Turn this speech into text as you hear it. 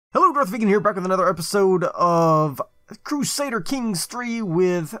Hello, Darthvegan here, back with another episode of Crusader Kings III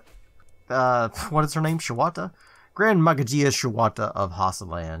with, what is her name? Shawata? Grand Magagia Shawata of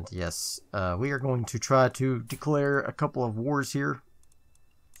Hassaland. Yes, we are going to try to declare a couple of wars here.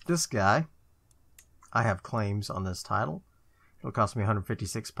 This guy, I have claims on this title. It'll cost me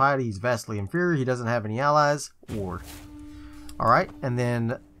 156 piety. He's vastly inferior. He doesn't have any allies. War. Alright, and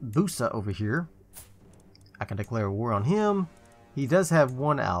then Busa over here. I can declare a war on him. He does have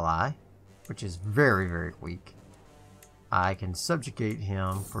one ally, which is very, very weak. I can subjugate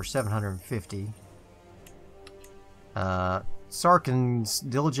him for 750. Sarkin's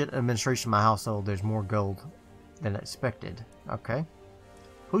diligent administration of my household, there's more gold than expected. Okay.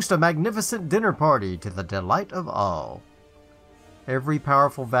 Host a magnificent dinner party to the delight of all. Every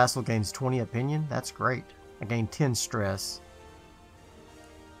powerful vassal gains 20 opinion. That's great. I gain 10 stress.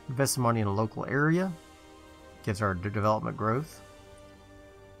 Invest some money in a local area. Gives our development growth.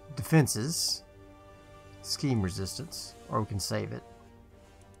 Defenses. Scheme resistance. Or we can save it.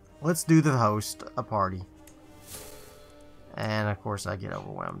 Let's do the host a party. And of course I get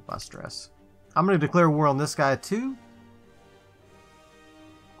overwhelmed by stress. I'm going to declare war on this guy too.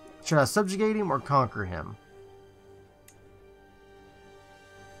 Should I subjugate him or conquer him?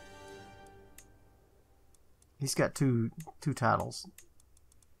 He's got two titles.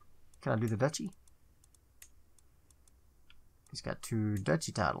 Can I do the duchy? He's got 2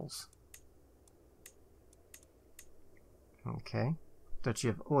 duchy titles. Okay. Duchy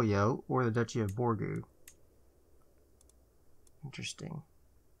of Oyo or the Duchy of Borgu. Interesting.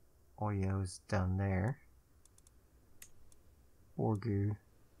 Oyo's down there. Borgu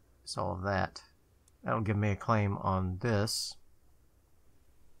is all of that. That'll give me a claim on this.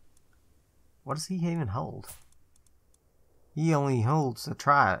 What does he even hold? He only holds a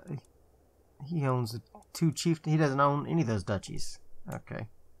He owns the 2 chieftains. He doesn't own any of those duchies. Okay.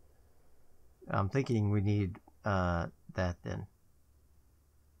 I'm thinking we need that then.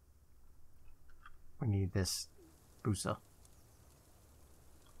 We need this Busa.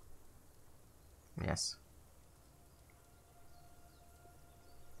 Yes.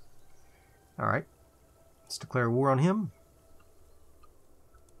 Alright. Let's declare war on him.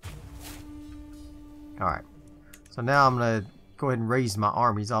 Alright. So now I'm going to go ahead and raise my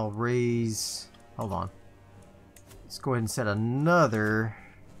armies. I'll raise... Hold on. Let's go ahead and set another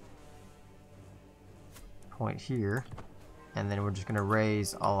point here. And then we're just going to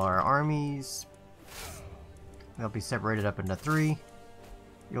raise all our armies. They'll be separated up into 3.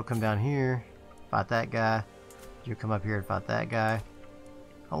 You'll come down here, fight that guy. You'll come up here and fight that guy.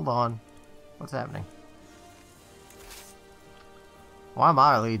 Hold on. What's happening? Why am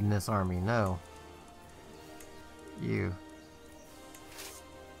I leading this army? No. You.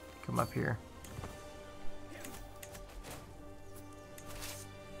 Come up here.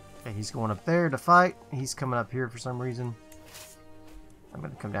 Okay, he's going up there to fight. He's coming up here for some reason. I'm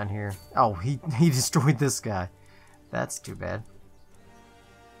going to come down here. Oh, he destroyed this guy. That's too bad.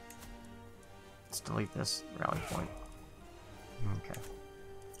 Let's delete this rally point. Okay.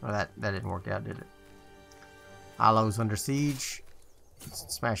 Well, that didn't work out, did it? Alo's under siege.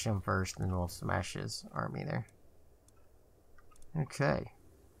 Let's smash him first, and then we'll smash his army there. Okay.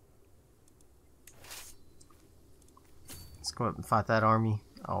 Let's go up and fight that army.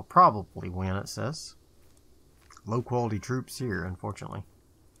 I'll probably win, it says. Low quality troops here, unfortunately.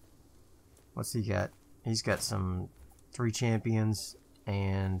 What's he got? He's got some 3 champions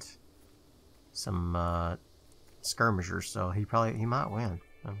and some skirmishers, so he might win.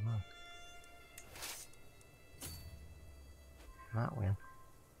 I don't know. Might win.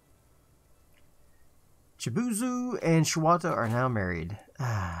 Chibuzu and Shawata are now married.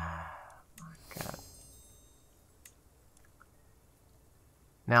 Ah, my God.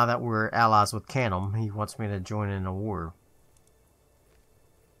 Now that we're allies with Canum, he wants me to join in a war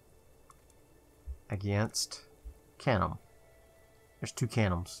against Canum. There's 2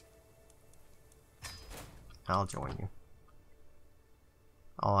 Canums. I'll join you.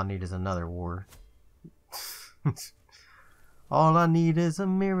 All I need is another war. All I need is a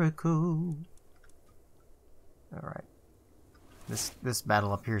miracle. Alright. This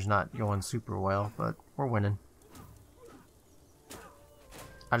battle up here is not going super well, but we're winning.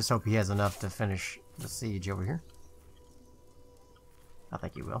 I just hope he has enough to finish the siege over here. I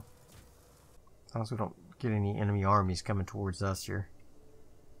think he will. As long as we don't get any enemy armies coming towards us here.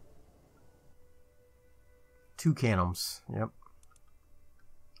 2 Canums. Yep.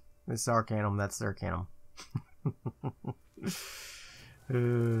 This is our Canum, that's their Canum.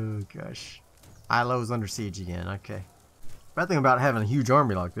 Oh, gosh. Ilo's under siege again, okay. Bad thing about having a huge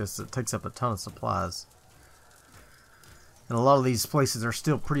army like this, it takes up a ton of supplies. And a lot of these places are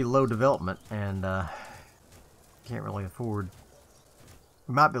still pretty low development, and can't really afford.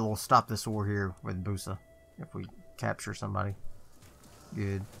 We might be able to stop this war here with Busa if we capture somebody.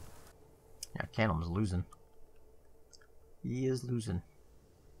 Good. Yeah, Canum's losing. He is losing.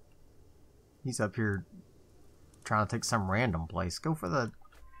 He's up here trying to take some random place. Go for the...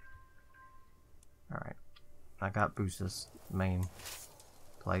 Alright. I got Busa's main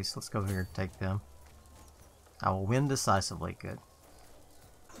place. Let's go over here and take them. I will win decisively. Good.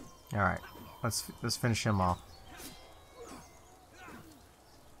 Alright. Let's finish him off.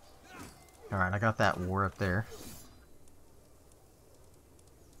 Alright, I got that war up there.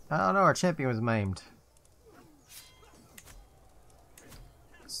 Oh no, our champion was maimed.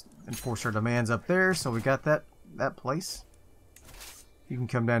 Let's enforce our demands up there, so we got that place. You can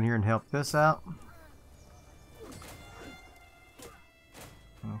come down here and help this out.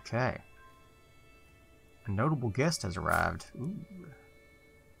 Okay. A notable guest has arrived. Ooh.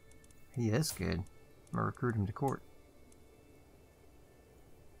 He is good. I'm gonna recruit him to court.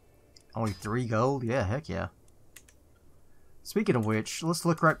 Only 3 gold? Yeah, heck yeah. Speaking of which, let's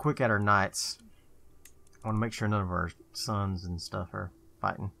look right quick at our knights. I want to make sure none of our sons and stuff are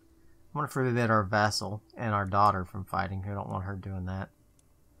fighting. I want to forbid our vassal and our daughter from fighting. I don't want her doing that.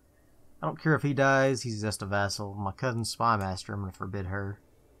 I don't care if he dies, he's just a vassal. My cousin Spymaster, I'm going to forbid her.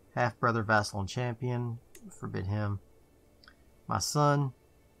 Half-brother, vassal, and champion, forbid him. My son,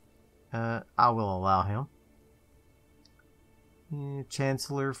 I will allow him.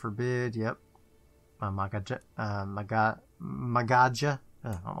 Chancellor, forbid, yep. Magaja. I don't know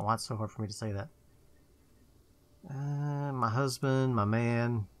why it's so hard for me to say that. My husband, my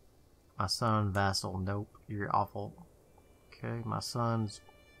man, my son, vassal, nope, you're awful. Okay, my son's...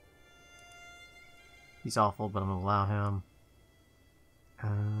 He's awful, but I'm going to allow him.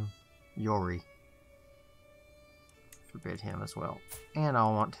 Yori. Forbid him as well. And I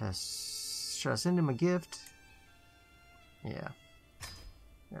want to... Should I send him a gift? Yeah.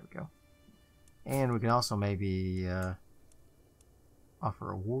 There we go. And we can also maybe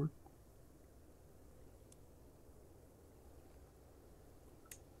offer a reward.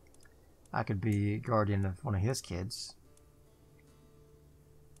 I could be guardian of one of his kids.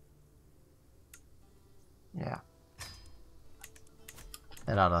 Yeah.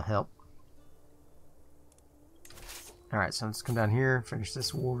 That ought to help. Alright, so let's come down here, finish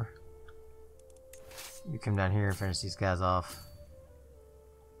this war. You come down here and finish these guys off.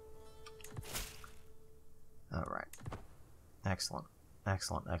 Alright. Excellent.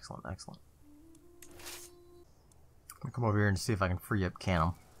 Excellent, excellent, excellent. I'm gonna come over here and see if I can free up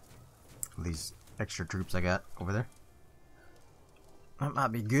Canum. These extra troops I got over there. That might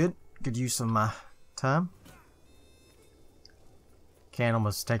be good. Good use of my time. Canum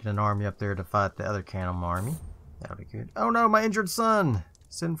was taking an army up there to fight the other Canum army. That'll be good. Oh no, my injured son!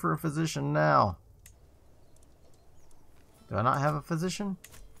 Send for a physician now. Do I not have a physician?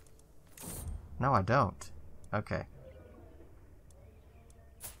 No, I don't. Okay.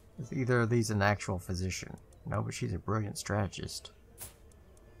 Is either of these an actual physician? No, but she's a brilliant strategist.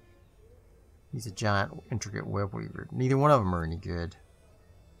 He's a giant, intricate web weaver. Neither one of them are any good.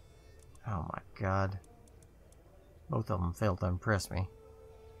 Oh my god. Both of them failed to impress me.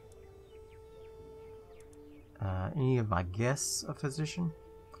 Any of my guests a physician?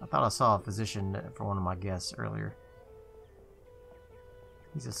 I thought I saw a physician for one of my guests earlier.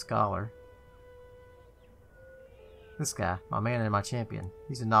 He's a scholar. This guy, my man and my champion.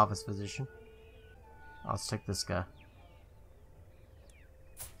 He's a novice physician. Let's take this guy.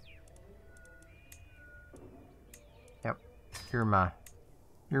 Yep. You're my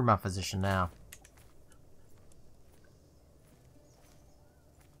physician now.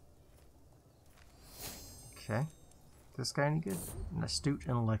 Okay. This guy any good? An astute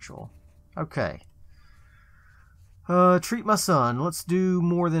intellectual. Okay. Treat my son. Let's do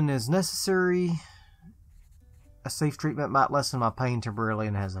more than is necessary. A safe treatment might lessen my pain temporarily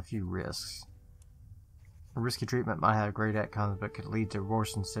and has a few risks. A risky treatment might have great outcomes but could lead to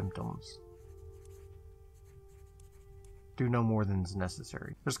worsened symptoms. Do no more than is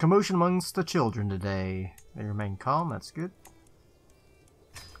necessary. There's commotion amongst the children today. They remain calm, that's good.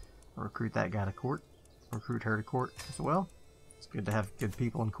 I'll recruit that guy to court. Recruit her to court as well. It's good to have good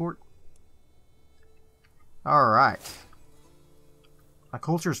people in court. Alright. My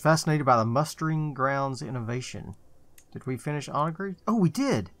culture is fascinated by the mustering grounds innovation. Did we finish Onagri? Oh, we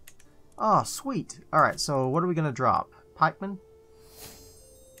did! Oh, sweet. Alright, so what are we going to drop? Pikemen?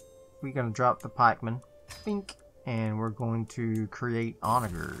 We're going to drop the pikemen. Bink. And we're going to create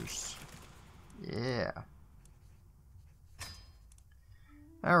onagers. Yeah.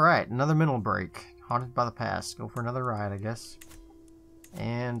 Alright, another mental break. Haunted by the past. Go for another ride, I guess.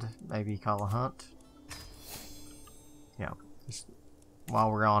 And maybe call a hunt. Yeah. Just while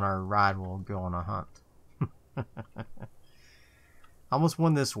we're on our ride, we'll go on a hunt. Almost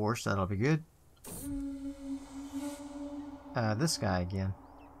won this war, so that'll be good. This guy again.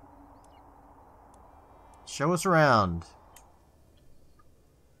 Show us around.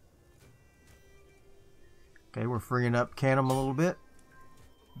 Okay, we're freeing up Canham a little bit.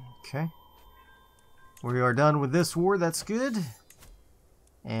 Okay. We are done with this war, that's good.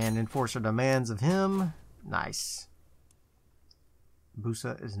 And enforce our demands of him. Nice.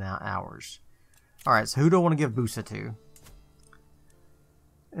 Busa is now ours. Alright, so who do I want to give Busa to?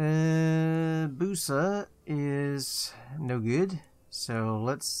 Busa is no good. So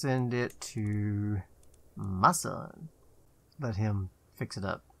let's send it to my son. Let him fix it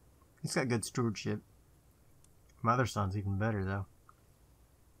up. He's got good stewardship. My other son's even better, though.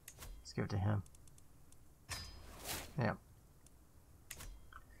 Let's give it to him. Yeah.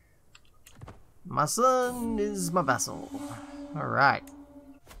 My son is my vassal. Alright.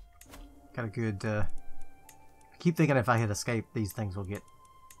 Got a good, I keep thinking if I hit escape, these things will get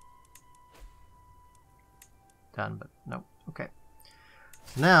done, but nope. Okay.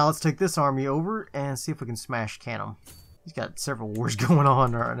 So now, let's take this army over and see if we can smash Canham. He's got several wars going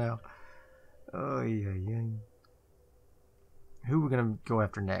on right now. Oh, yeah. Who are we going to go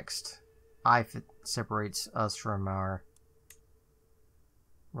after next? If separates us from our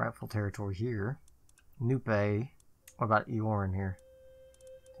rightful territory here. Nupe. What about Eorin here?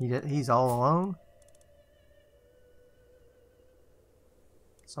 He's all alone?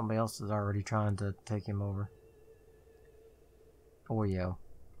 Somebody else is already trying to take him over. Oyo.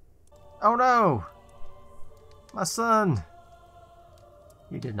 Oh no! My son!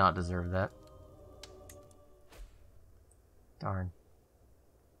 He did not deserve that. Darn.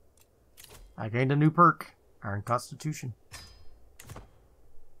 I gained a new perk. Iron Constitution.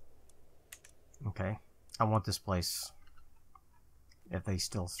 Okay. I want this place. If they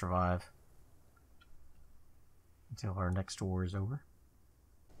still survive. Until our next war is over.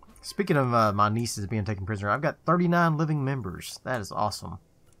 Speaking of my nieces being taken prisoner, I've got 39 living members. That is awesome.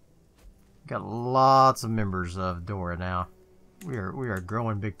 Got lots of members of Daura now. We are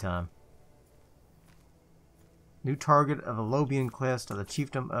growing big time. New target of a Lobian quest of the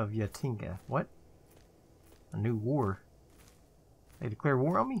chiefdom of Yatinga. What? A new war? They declare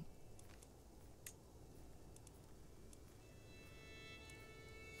war on me?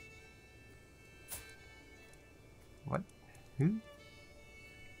 What? Who?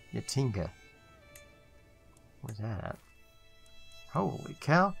 Yatinga. Where's that at? Holy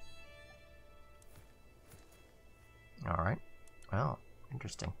cow. Alright. Well,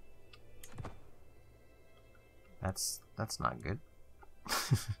 interesting. That's not good.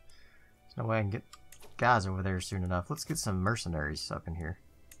 There's no way I can get guys over there soon enough. Let's get some mercenaries up in here.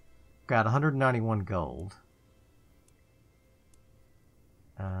 Got 191 gold.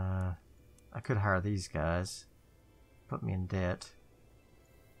 I could hire these guys. Put me in debt.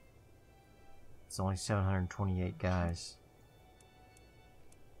 It's only 728 guys.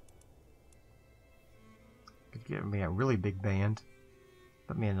 Could get me a really big band.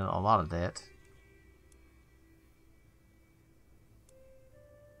 Put me in a lot of debt.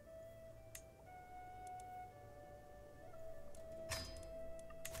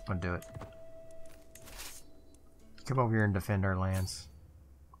 I'm gonna do it. Come over here and defend our lands.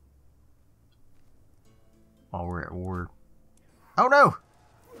 While we're at war. Oh no!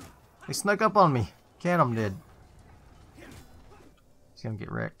 They snuck up on me. Canham did. He's gonna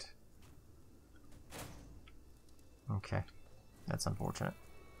get wrecked. Okay. That's unfortunate.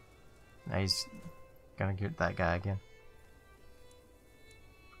 Now he's gonna get that guy again.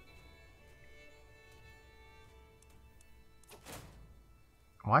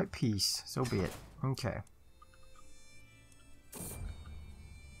 White peace. So be it. Okay.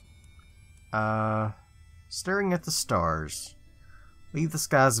 Staring at the stars. Leave the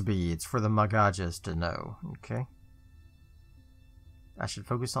skies be. It's for the Magajas to know. Okay. I should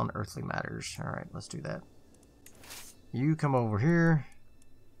focus on earthly matters. Alright, let's do that. You come over here.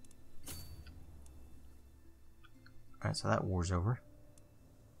 Alright, so that war's over.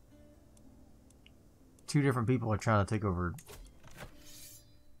 Two different people are trying to take over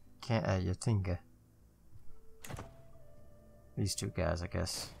Yatinga. These two guys, I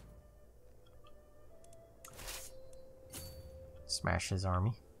guess. Smash his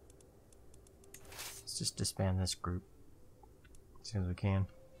army. Let's just disband this group as soon as we can.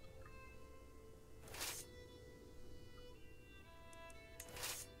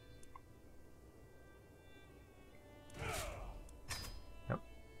 Yep.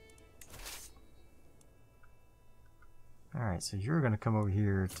 so you're going to come over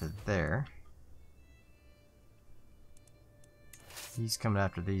here to there. He's coming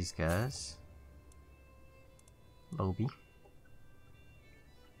after these guys. Loby.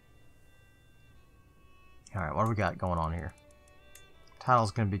 Alright, what do we got going on here?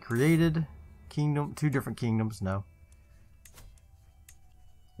 Title's going to be created. Kingdom, 2 different kingdoms, no.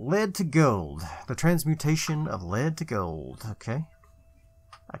 Lead to gold. The transmutation of lead to gold. Okay.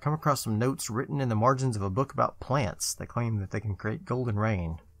 I come across some notes written in the margins of a book about plants that claim that they can create golden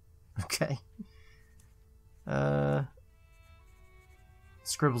rain. Okay.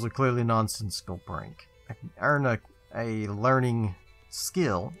 Scribbles are clearly nonsensical prank. I can earn a learning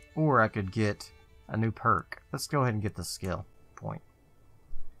skill, or I could get a new perk. Let's go ahead and get the skill point.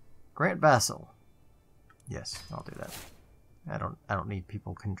 Grant vassal. Yes, I'll do that. I don't need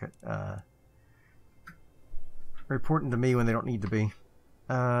people reporting to me when they don't need to be.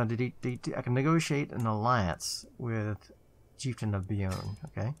 I can negotiate an alliance with Chieftain of Bion.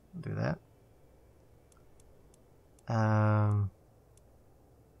 Okay, I'll do that.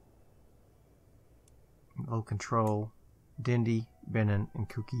 Low control, Dindy, Benin, and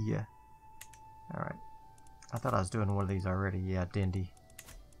Kukiya. Alright. I thought I was doing one of these already. Yeah, Dindy.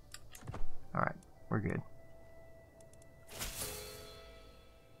 Alright, we're good.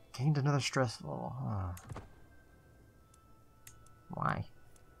 Gained another stress level. Why?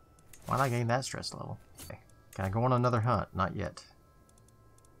 Why'd I gain that stress level? Okay. Can I go on another hunt? Not yet.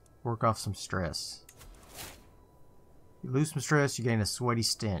 Work off some stress. You lose some stress, you gain a sweaty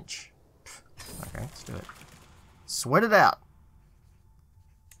stench. Okay, let's do it. Sweat it out!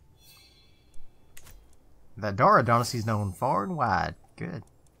 That Daura dynasty is known far and wide. Good.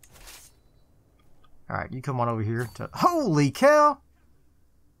 Alright, you come on over here to... Holy cow!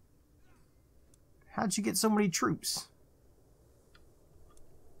 How'd you get so many troops?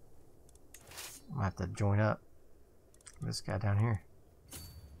 I'm gonna have to join up. This guy down here.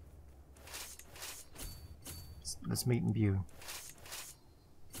 Let's meet in view.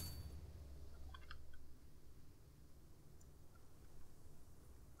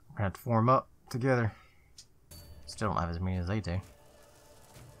 We're gonna have to form up together. Still don't have as many as they do.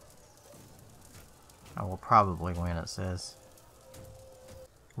 I will probably win, it says.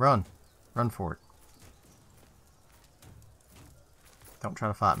 Run. Run for it. Don't try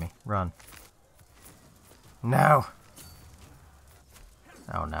to fight me. Run. No!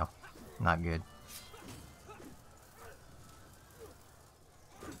 Oh no. Not good.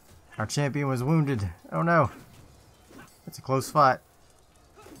 Our champion was wounded. Oh no. It's a close fight.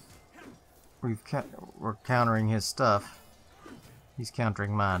 We're countering his stuff. He's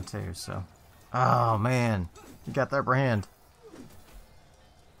countering mine too, so. Oh man. He got the upper hand.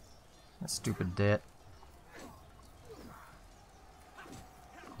 That stupid debt.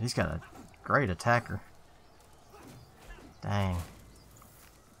 He's got a great attacker. Dang.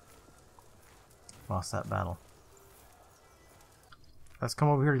 Lost that battle. Let's come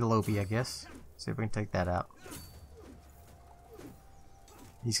over here to Lopi, I guess. See if we can take that out.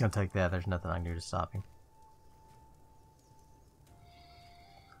 He's gonna take that. There's nothing I can do to stop him.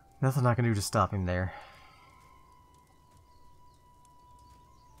 Nothing I can do to stop him there.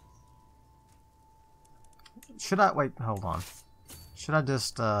 Should I... Wait, hold on. Should I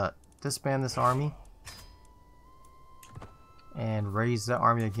just disband this army? And raise the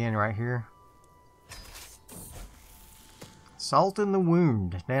army again right here? Salt in the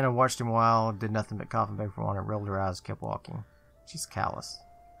wound. Nana watched him a while, did nothing but cough and beg for water, rolled her eyes, kept walking. She's callous.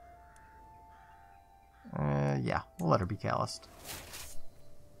 Yeah, we'll let her be calloused.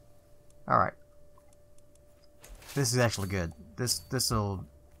 Alright. This is actually good. This'll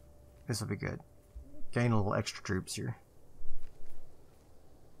be good. Gain a little extra troops here.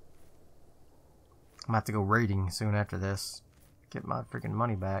 I'm gonna have to go raiding soon after this. Get my freaking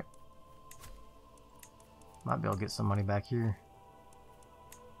money back. Might be able to get some money back here.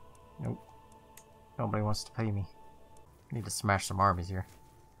 Nope. Nobody wants to pay me. Need to smash some armies here.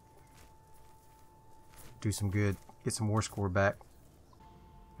 Do some good. Get some war score back.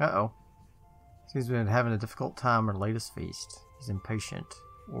 Uh-oh. Seems to be having a difficult time on our latest feast. He's impatient.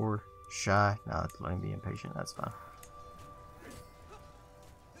 Or shy. No, let him be impatient. That's fine.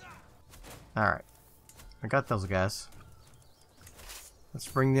 Alright. I got those guys. Let's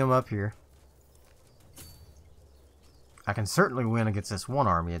bring them up here. I can certainly win against this one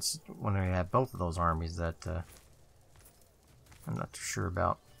army. It's when we have both of those armies that I'm not too sure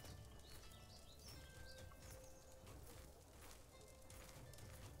about.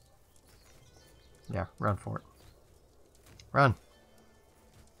 Yeah, run for it. Run!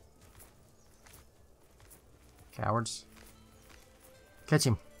 Cowards. Catch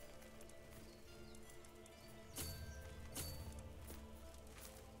him.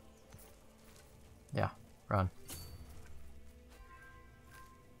 Run.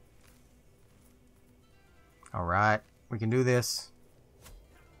 Alright, we can do this.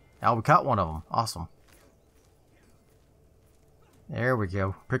 Oh, we caught one of them. Awesome. There we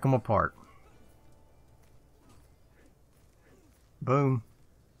go. Pick them apart. Boom.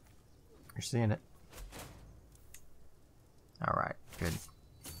 You're seeing it. Alright, good.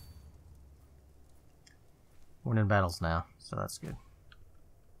 Winning battles now, so that's good.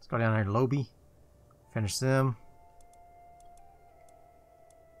 Let's go down here to Lobby. Finish them.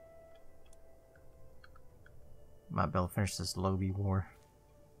 Might be able to finish this Lobby war.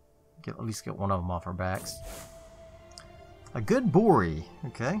 At least get one of them off our backs. A good Bori,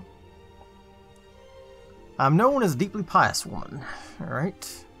 okay. I'm known as a deeply pious woman.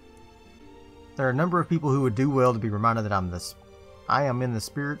 Alright. There are a number of people who would do well to be reminded that I am in the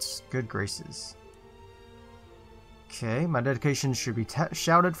spirit's good graces. Okay, my dedication should be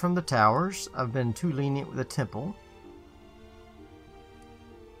shouted from the towers. I've been too lenient with the temple.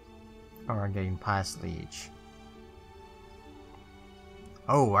 Or I'm getting pious liege.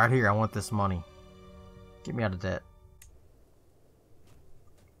 Oh, right here, I want this money. Get me out of debt.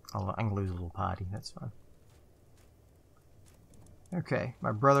 I can lose a little potty, that's fine. Okay,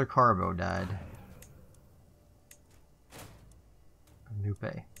 my brother Carbo died. New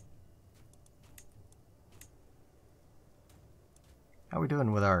pay. How are we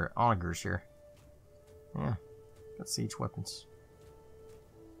doing with our onagers here? Yeah, got siege weapons.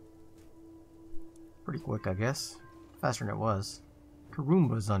 Pretty quick, I guess. Faster than it was.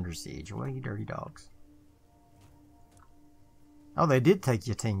 Karumba's under siege. What are you dirty dogs? Oh, they did take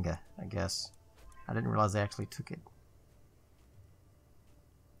Yatinga, I guess. I didn't realize they actually took it.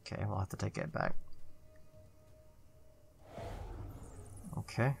 Okay, we'll have to take that back.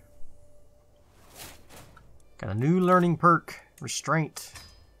 Okay. Got a new learning perk. Restraint.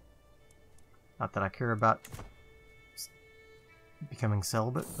 Not that I care about becoming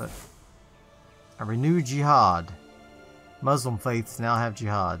celibate, but a renewed jihad. Muslim faiths now have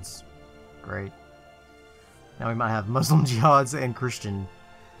jihads. Great. Now we might have Muslim jihads and Christian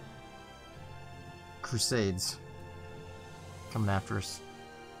crusades coming after us.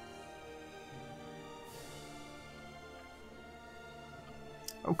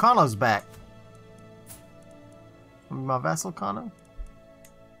 Oh, Kano's back. My vassal Kano?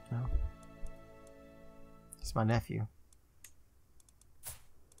 No. He's my nephew.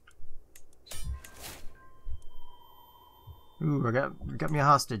 Ooh, I got me a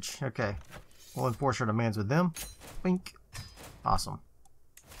hostage. Okay. We'll enforce our demands with them. Wink. Awesome.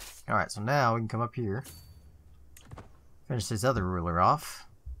 Alright, so now we can come up here. Finish this other ruler off.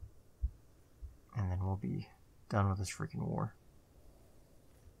 And then we'll be done with this freaking war.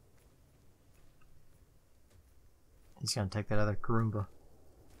 He's gonna take that other Karumba.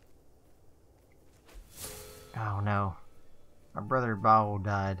 Oh no. My brother Bao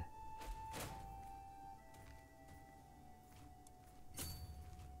died.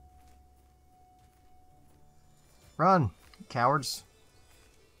 Run, cowards.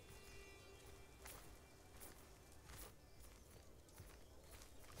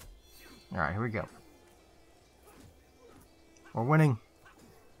 Alright, here we go. We're winning.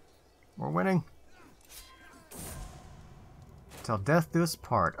 We're winning. Till death do us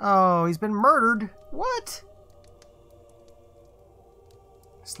part. Oh, he's been murdered. What?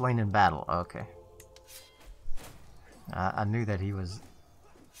 Slain in battle. Okay. I knew that he was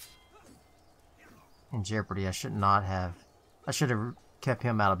in jeopardy. I should not have. I should have kept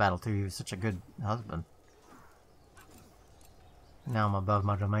him out of battle too. He was such a good husband. Now I'm above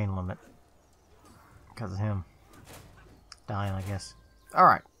my domain limit because of him dying, I guess.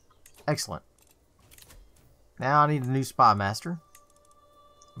 Alright. Excellent. Now I need a new spy master.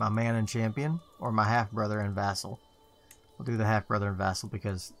 My man and champion. Or my half-brother and vassal. We'll do the half-brother and vassal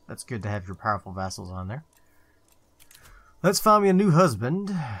because that's good to have your powerful vassals on there. Let's find me a new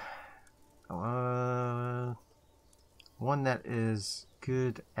husband. One that is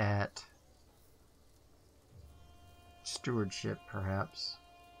good at stewardship, perhaps.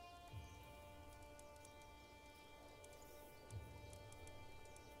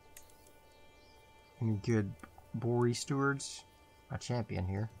 Any good Bori stewards? My champion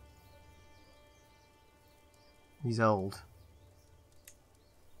here. He's old.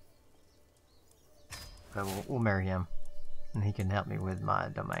 But we'll marry him. And he can help me with my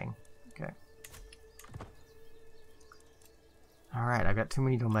domain. Okay. Alright, I got too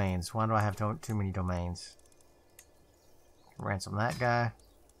many domains. Why do I have too many domains? Ransom that guy.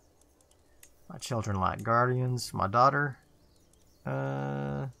 My children like guardians. My daughter.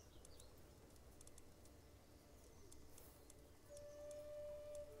 Let's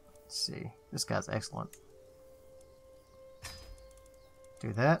see. This guy's excellent.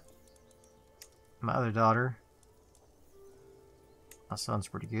 Do that. My other daughter. My son's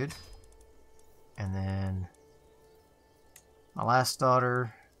pretty good. And then my last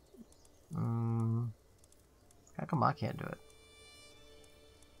daughter. How come I can't do it?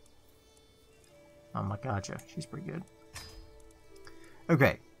 Oh my gotcha. She's pretty good.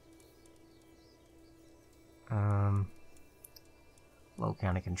 Okay. Low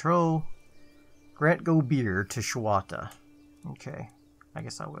county control. Grant go beer to Shawata. Okay. I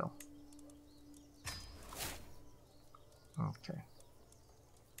guess I will. Okay.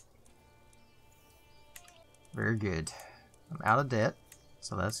 Very good. I'm out of debt,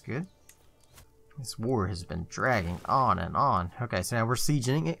 so that's good. This war has been dragging on and on. Okay, so now we're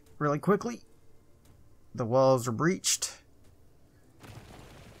sieging it really quickly. The walls are breached.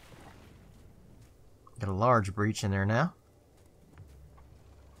 Got a large breach in there now.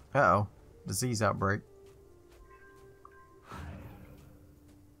 Uh-oh. Disease outbreak.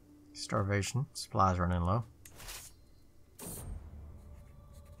 Starvation. Supplies running low.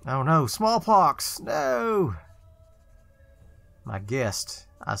 Oh no, smallpox! No! My guest.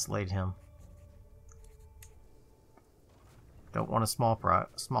 Isolate him. Don't want a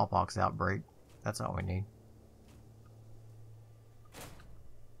smallpox outbreak. That's all we need.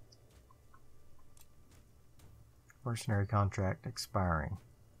 Mercenary contract expiring.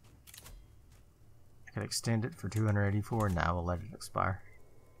 I could extend it for 284. Now we'll let it expire.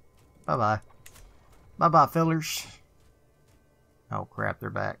 Bye-bye. Bye-bye, fillers. Oh crap, they're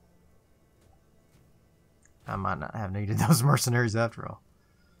back. I might not have needed those mercenaries after all.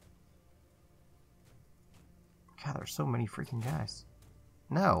 God, there's so many freaking guys.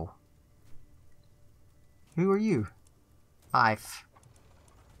 No. Who are you? Ife.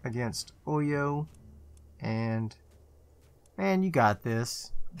 Against Oyo. And... Man, you got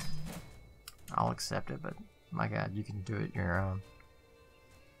this. I'll accept it, but... My god, you can do it your own.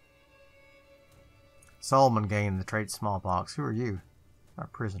 Solomon gained the trait smallpox. Who are you? Our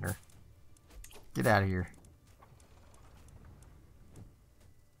prisoner. Get out of here.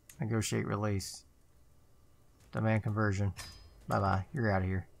 Negotiate release. Demand conversion. Bye-bye. You're out of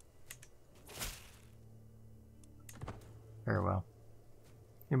here. Very well.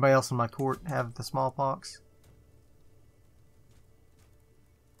 Anybody else in my court have the smallpox?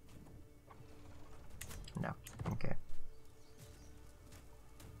 No. Okay.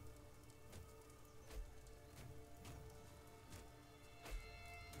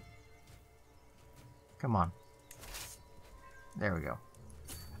 Come on. There we go.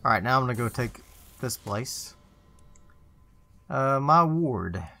 Alright, now I'm going to go take this place. My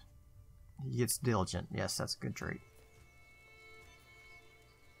ward. He gets diligent. Yes, that's a good trait.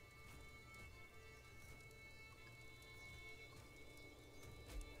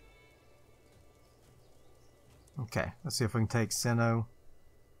 Okay, let's see if we can take Sinnoh.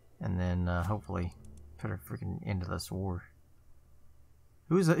 And then hopefully put a freaking end to this war.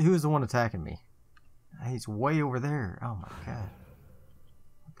 Who is the one attacking me? He's way over there. Oh my god.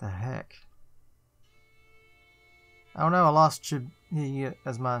 What the heck? Oh no, I lost Chib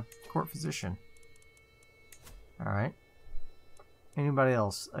as my court physician. Alright. Anybody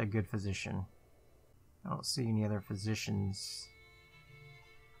else a good physician? I don't see any other physicians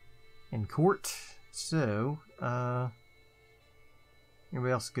in court. So,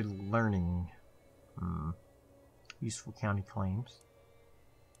 anybody else good at learning? Useful county claims.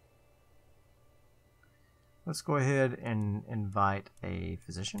 Let's go ahead and invite a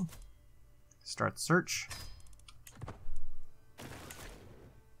physician. Start the search.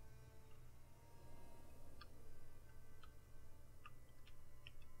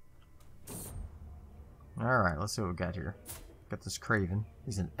 Alright, let's see what we got here. Got this Craven.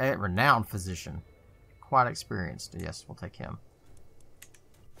 He's a renowned physician. Quite experienced. Yes, we'll take him.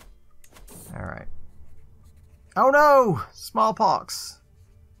 Alright. Oh no! Smallpox!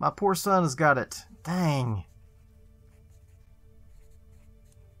 My poor son has got it. Dang.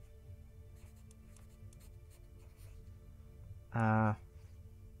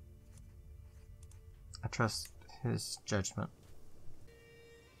 I trust his judgment.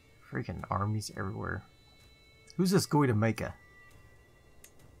 Freaking armies everywhere. Who's this going to make a?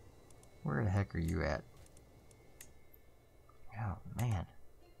 Where the heck are you at? Oh man.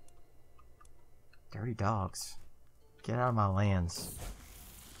 Dirty dogs. Get out of my lands.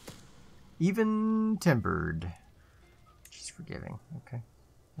 Even timbered. She's forgiving. Okay.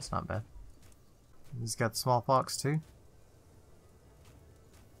 That's not bad. He's got smallpox too?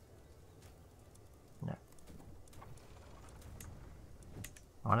 No.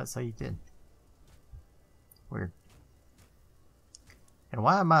 Why did it say you did? Weird. And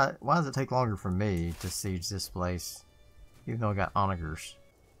why does it take longer for me to siege this place Even though I got onagers.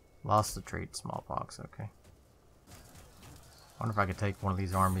 Lost the trait smallpox, okay. Wonder if I could take one of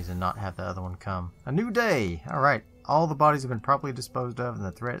these armies and not have the other one come. A new day! Alright. All the bodies have been properly disposed of and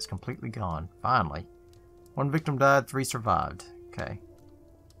the threat is completely gone. Finally. 1 victim died, 3 survived. Okay.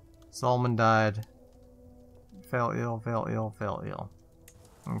 Solomon died. Fell ill, fell ill, fell ill.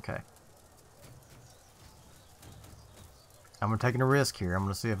 Okay. I'm taking a risk here. I'm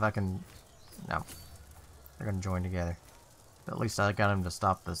going to see if I can... No. They're going to join together. But at least I got him to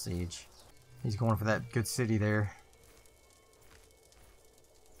stop the siege. He's going for that good city there.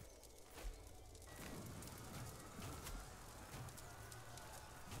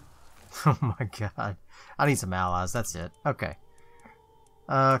 Oh my god. I need some allies. That's it. Okay.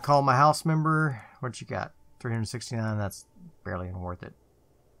 Call my house member. What you got? 369. That's barely even worth it.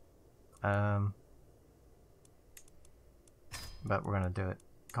 But we're going to do it.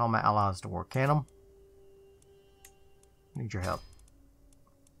 Call my allies to war. Can them? Need your help.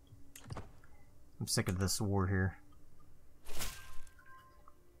 I'm sick of this war here.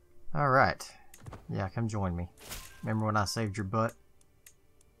 Alright. Yeah, come join me. Remember when I saved your butt?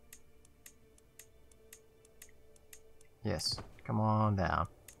 Yes. Come on down.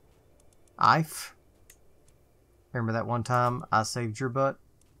 Ife? Remember that one time I saved your butt?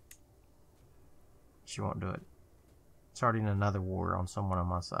 She won't do it. Starting another war on someone on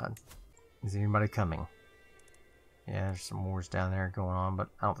my side. Is anybody coming? Yeah, there's some wars down there going on, but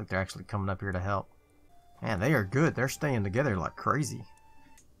I don't think they're actually coming up here to help. Man, they are good. They're staying together like crazy.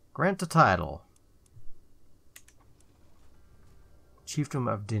 Grant a title.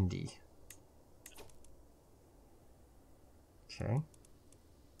 Chiefdom of Dindi. Okay.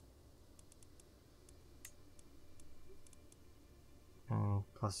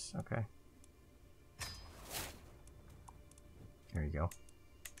 Plus, okay. There you go.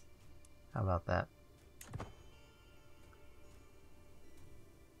 How about that?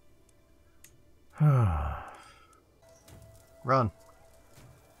 Run.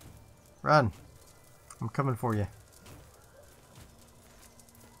 Run. I'm coming for you.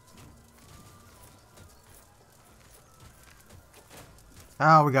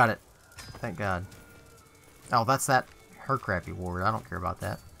 Oh, we got it. Thank God. Oh, that's that her crappy ward. I don't care about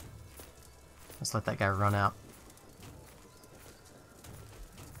that. Let's let that guy run out.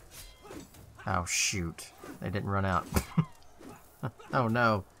 Oh, shoot. They didn't run out. Oh,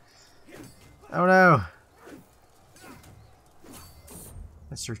 no. Oh, no.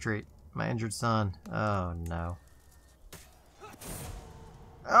 Let's retreat. My injured son. Oh, no.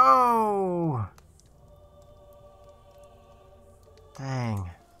 Oh! Dang.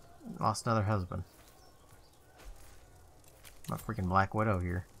 Lost another husband. My freaking Black Widow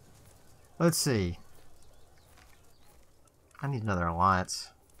here. Let's see. I need another alliance.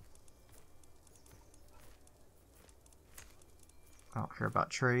 I don't care about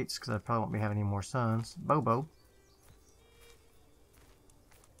traits because I probably won't be having any more sons. Bobo.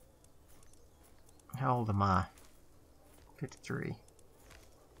 How old am I? 53.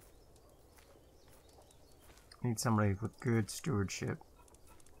 Need somebody with good stewardship.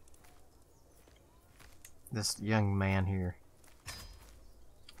 This young man here.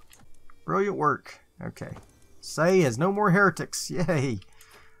 Brilliant work. Okay. Say has no more heretics. Yay.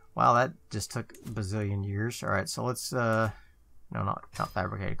 Wow, that just took a bazillion years. Alright, so let's no, not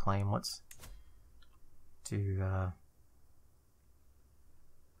fabricated claim. Let's do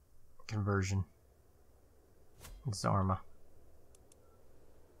conversion. Zarma.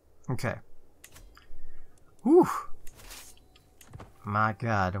 Okay. Whew. My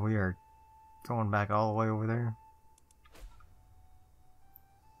God, we are going back all the way over there.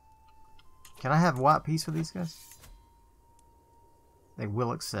 Can I have white peace with these guys? They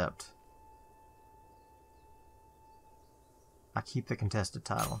will accept. I keep the contested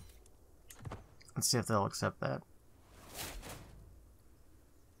title. Let's see if they'll accept that.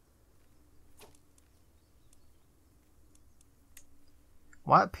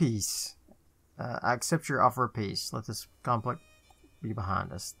 White peace. I accept your offer of peace. Let this conflict be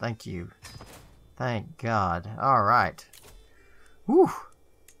behind us. Thank you. Thank God. Alright. Whew.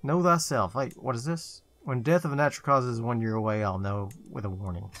 Know thyself. Wait, what is this? When death of a natural cause is 1 year away, I'll know with a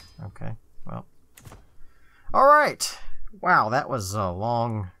warning. Okay, well. Alright. Wow, that was a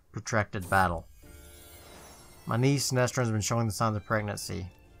long, protracted battle. My niece, Nestron, has been showing the signs of pregnancy.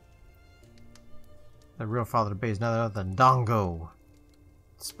 The real father to be is none other than Dongo,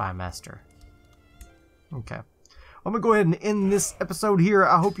 Spy Master. Okay. I'm going to go ahead and end this episode here.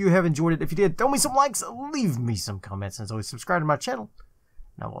 I hope you have enjoyed it. If you did, throw me some likes, leave me some comments, and as always, subscribe to my channel.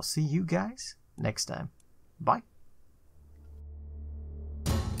 And I will see you guys next time. Bye.